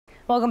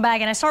Welcome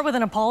back, and I start with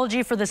an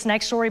apology for this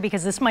next story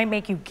because this might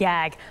make you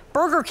gag.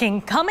 Burger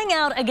King coming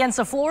out against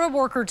a Florida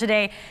worker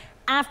today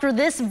after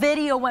this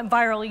video went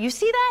viral. You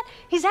see that?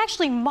 He's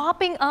actually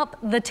mopping up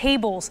the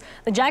tables.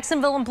 The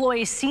Jacksonville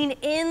employee is seen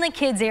in the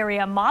kids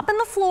area mopping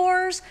the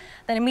floors,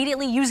 then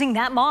immediately using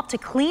that mop to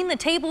clean the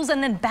tables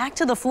and then back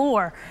to the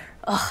floor.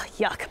 Ugh,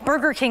 yuck.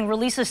 Burger King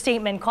released a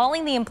statement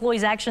calling the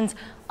employee's actions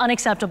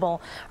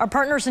unacceptable. Our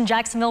partners in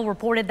Jacksonville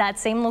reported that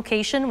same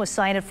location was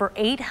cited for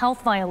 8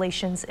 health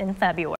violations in February.